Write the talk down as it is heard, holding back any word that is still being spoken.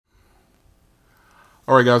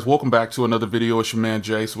All right, guys, welcome back to another video. It's your man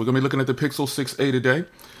Jay. So we're gonna be looking at the Pixel 6a today.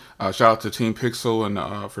 Shout out to Team Pixel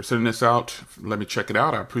and for sending this out. Let me check it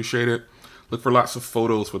out. I appreciate it. Look for lots of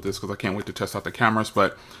photos with this because I can't wait to test out the cameras.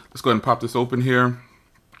 But let's go ahead and pop this open here.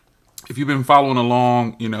 If you've been following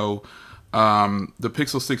along, you know the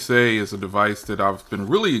Pixel 6a is a device that I've been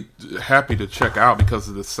really happy to check out because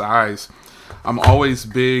of the size. I'm always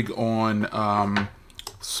big on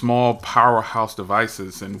small powerhouse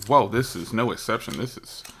devices, and whoa, this is no exception. This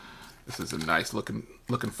is a nice looking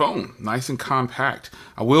phone, nice and compact.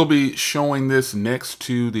 I will be showing this next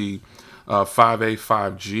to the 5A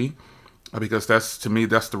 5G because that's, to me,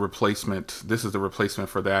 that's the replacement. This is the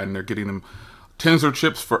replacement for that, and they're getting them Tensor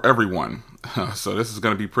chips for everyone. So this is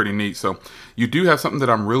going to be pretty neat. So you do have something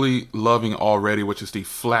that I'm really loving already, which is the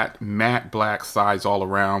flat matte black sides all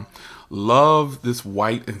around. Love this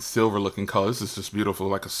white and silver looking color. This is just beautiful,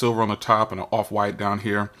 like a silver on the top and an off-white down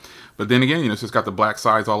here. But then again, you know, it's just got the black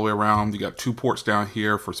sides all the way around. You got two ports down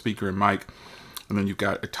here for speaker and mic. And then you've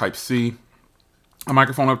got a Type-C, a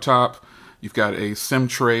microphone up top. You've got a SIM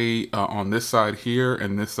tray on this side here,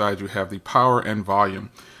 and this side you have the power and volume.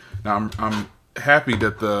 Now I'm happy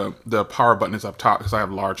that the power button is up top because I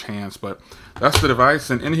have large hands, but that's the device.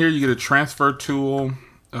 And in here you get a transfer tool.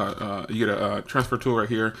 You get a transfer tool right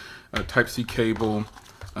here, a Type-C cable,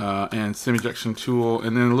 and SIM ejection tool,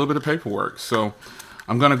 and then a little bit of paperwork. So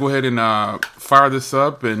I'm gonna go ahead and fire this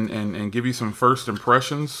up and give you some first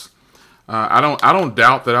impressions. I don't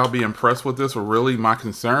doubt that I'll be impressed with this, or really my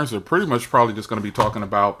concerns are pretty much probably just going to be talking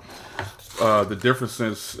about the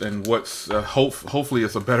differences and what's hopefully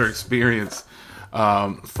it's a better experience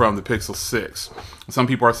from the Pixel 6. Some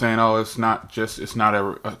people are saying, oh, it's not a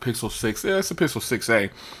Pixel 6. Yeah, it's a Pixel 6a,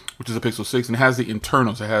 which is a Pixel 6, and it has the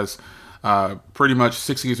internals. It has pretty much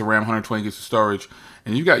 6 gigs of RAM, 120 gigs of storage,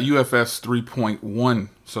 and you got UFS 3.1,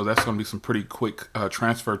 so that's going to be some pretty quick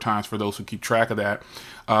transfer times for those who keep track of that.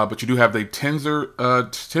 But you do have the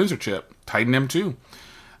Tensor chip, Titan M2.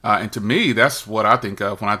 And to me, that's what I think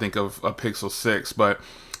of when I think of a Pixel 6. But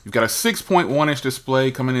you've got a 6.1-inch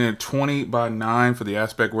display coming in at 20:9 for the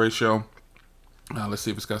aspect ratio. Let's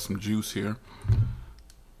see if it's got some juice here.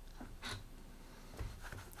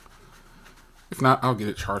 If not, I'll get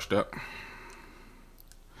it charged up.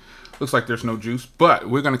 Looks like there's no juice, but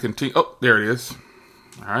we're going to continue. Oh, there it is.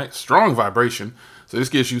 All right, strong vibration. So this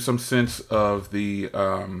gives you some sense of the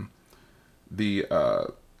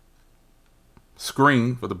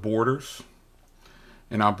screen for the borders.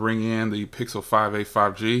 And I'll bring in the Pixel 5a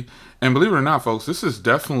 5G. And believe it or not, folks, this is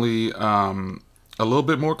definitely a little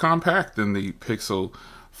bit more compact than the Pixel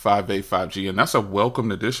 5a 5G. And that's a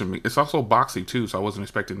welcomed addition. It's also boxy too, so I wasn't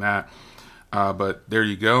expecting that. But there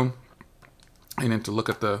you go. And then to look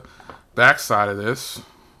at the back side of this,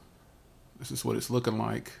 this is what it's looking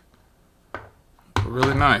like.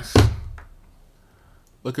 Really nice.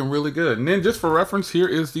 Looking really good. And then just for reference, here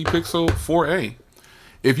is the Pixel 4a.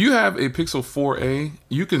 If you have a Pixel 4a,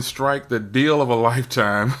 you can strike the deal of a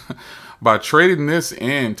lifetime by trading this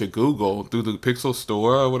in to Google through the Pixel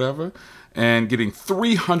store or whatever and getting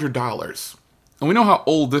 $300. And we know how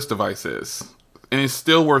old this device is, and it's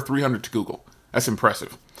still worth $300 to Google. That's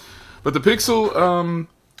impressive. But the Pixel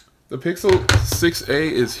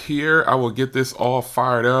 6a is here. I will get this all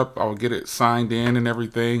fired up. I will get it signed in and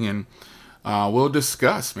everything, and we'll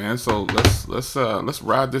discuss, man. So let's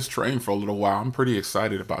ride this train for a little while. I'm pretty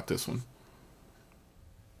excited about this one.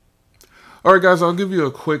 All right, guys, I'll give you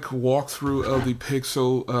a quick walkthrough of the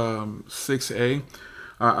Pixel 6a.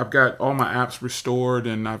 I've got all my apps restored,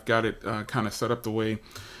 and I've got it kind of set up the way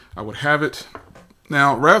I would have it.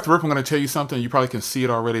 Now, right off the rip, I'm going to tell you something. You probably can see it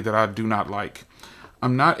already that I do not like.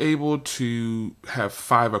 I'm not able to have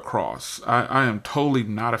 5 across. I am totally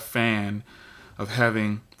not a fan of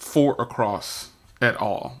having 4 across at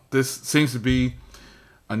all. This seems to be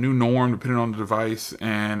a new norm depending on the device,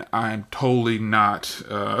 and I'm totally not,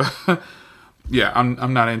 yeah,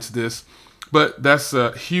 I'm not into this. But that's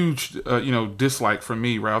a huge, dislike for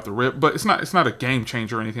me right off the rip. But it's not a game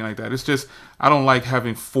changer or anything like that. It's just I don't like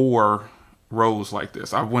having 4 rows like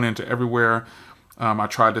this. I went into everywhere. I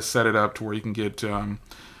tried to set it up to where you can get, 5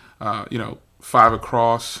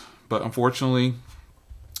 across, but unfortunately,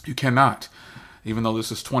 you cannot. Even though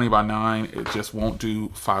this is 20:9, it just won't do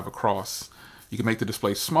 5 across. You can make the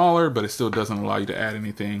display smaller, but it still doesn't allow you to add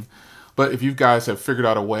anything. But if you guys have figured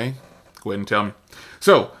out a way, go ahead and tell me.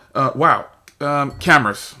 So, wow,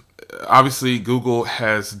 cameras. Obviously, Google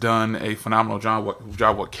has done a phenomenal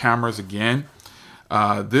job with cameras again.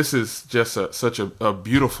 This is just such a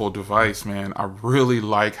beautiful device, man. I really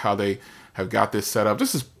like how they have got this set up.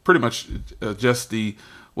 This is pretty much just the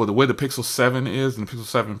way the Pixel 7 is and the Pixel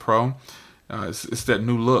 7 Pro. It's that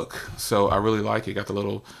new look, so I really like it. Got the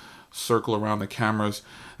little circle around the cameras.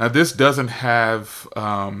 Now this doesn't have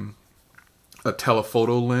a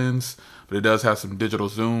telephoto lens, but it does have some digital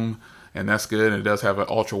zoom, and that's good. And it does have an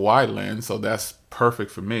ultra wide lens, so that's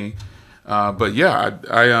perfect for me. But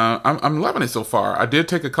yeah, I'm loving it so far. I did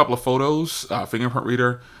take a couple of photos. Fingerprint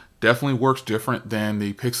reader definitely works different than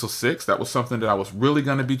the Pixel 6. That was something that I was really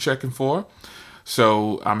going to be checking for.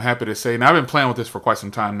 So I'm happy to say, now I've been playing with this for quite some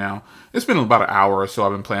time now. It's been about an hour or so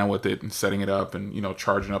I've been playing with it and setting it up and, you know,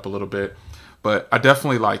 charging up a little bit. But I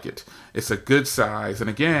definitely like it. It's a good size. And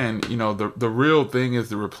again, you know, the real thing is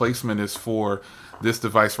the replacement is for this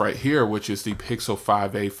device right here, which is the Pixel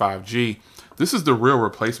 5a 5G. This is the real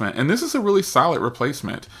replacement. And this is a really solid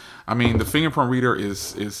replacement. I mean, the fingerprint reader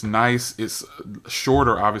is nice. It's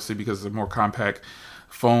shorter, obviously, because it's a more compact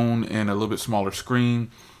phone and a little bit smaller screen.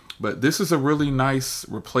 But this is a really nice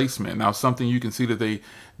replacement. Now, something you can see that they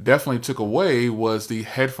definitely took away was the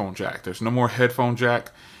headphone jack. There's no more headphone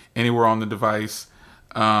jack anywhere on the device.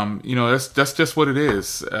 You know, that's just what it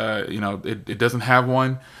is. You know, it doesn't have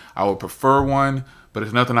one. I would prefer one, but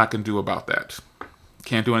there's nothing I can do about that.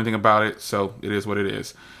 Can't do anything about it, so it is what it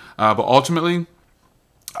is. But ultimately,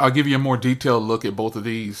 I'll give you a more detailed look at both of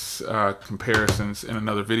these comparisons in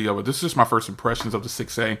another video. But this is just my first impressions of the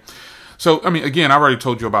 6A. So, I mean, again, I already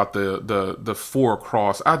told you about the 4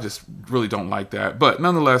 across. I just really don't like that. But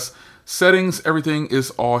nonetheless, settings, everything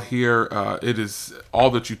is all here. It is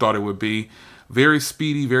all that you thought it would be. Very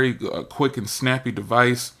speedy, very quick and snappy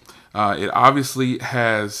device. It obviously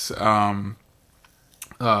has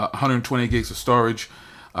 120 gigs of storage.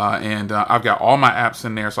 And I've got all my apps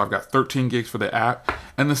in there. So I've got 13 gigs for the app.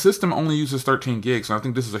 And the system only uses 13 gigs. And I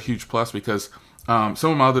think this is a huge plus because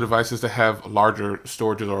some of my other devices that have larger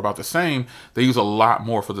storages or about the same, they use a lot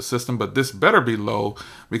more for the system, but this better be low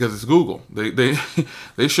because it's Google. They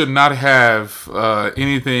they should not have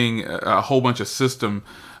anything, a whole bunch of system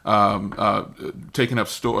taking up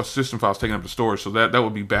system files taking up the storage. So that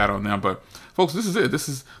would be bad on them. But folks, this is it. This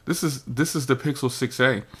is the Pixel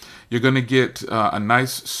 6a. You're going to get a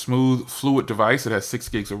nice, smooth, fluid device. It has 6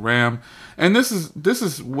 gigs of RAM, and this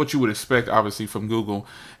is what you would expect, obviously, from Google.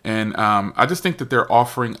 And I just think that they're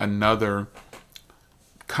offering another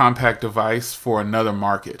compact device for another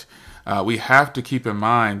market. We have to keep in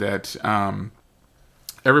mind that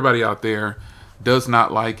everybody out there does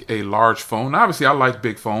not like a large phone. Obviously, I like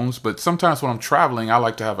big phones, but sometimes when I'm traveling, I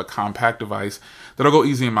like to have a compact device that'll go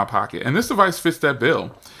easy in my pocket. And this device fits that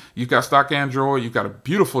bill. You've got stock Android. You've got a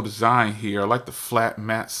beautiful design here. I like the flat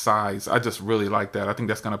matte size. I just really like that. I think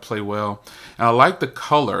that's going to play well. And I like the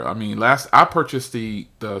color. I mean, I purchased the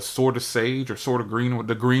sort of sage or sort of green,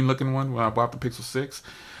 the green looking one when I bought the Pixel 6.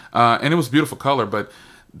 And it was a beautiful color, but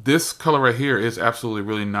this color right here is absolutely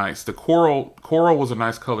really nice. The coral was a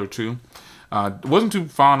nice color too. Wasn't too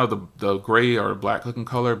fond of the gray or black looking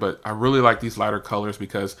color, but I really like these lighter colors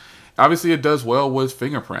because obviously it does well with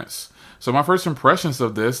fingerprints. So my first impressions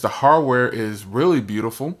of this, the hardware is really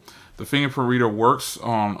beautiful. The fingerprint reader works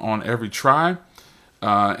on every try.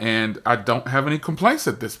 And I don't have any complaints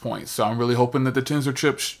at this point. So I'm really hoping that the Tensor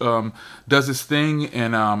chip does its thing.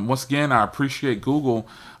 And once again, I appreciate Google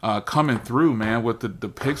coming through, man, with the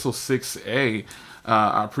Pixel 6a.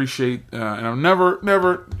 I appreciate, and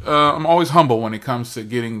I'm always humble when it comes to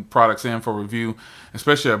getting products in for review,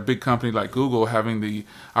 especially a big company like Google having the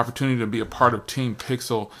opportunity to be a part of Team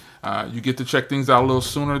Pixel. You get to check things out a little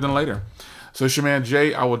sooner than later. So it's your man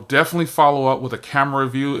Jay. I will definitely follow up with a camera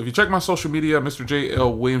review. If you check my social media, Mr.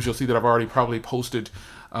 J.L. Williams, you'll see that I've already probably posted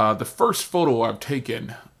the first photo I've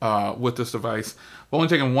taken with this device. I've only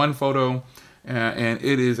taken one photo, and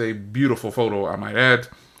it is a beautiful photo, I might add.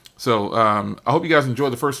 So I hope you guys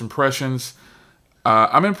enjoyed the first impressions.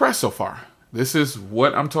 I'm impressed so far. This is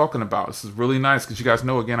what I'm talking about. This is really nice because you guys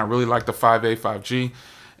know, again, I really like the 5A, 5G,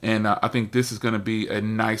 and I think this is going to be a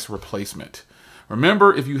nice replacement.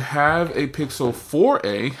 Remember, if you have a Pixel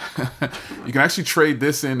 4a, you can actually trade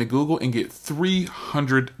this into Google and get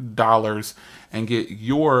 $300 and get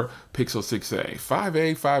your Pixel 6a.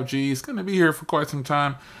 5a, 5G is going to be here for quite some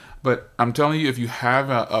time. But I'm telling you, if you have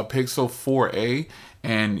a Pixel 4a,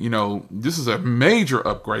 and you know, this is a major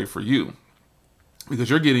upgrade for you because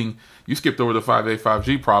you skipped over the 5a,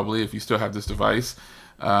 5G probably if you still have this device.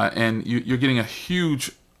 And you're getting a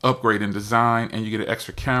huge upgrade in design, and you get an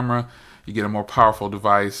extra camera. You get a more powerful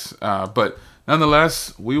device. But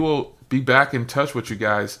nonetheless, we will be back in touch with you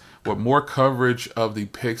guys with more coverage of the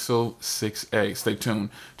Pixel 6a. Stay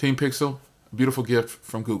tuned. Team Pixel, beautiful gift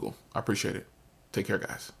from Google. I appreciate it. Take care,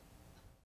 guys.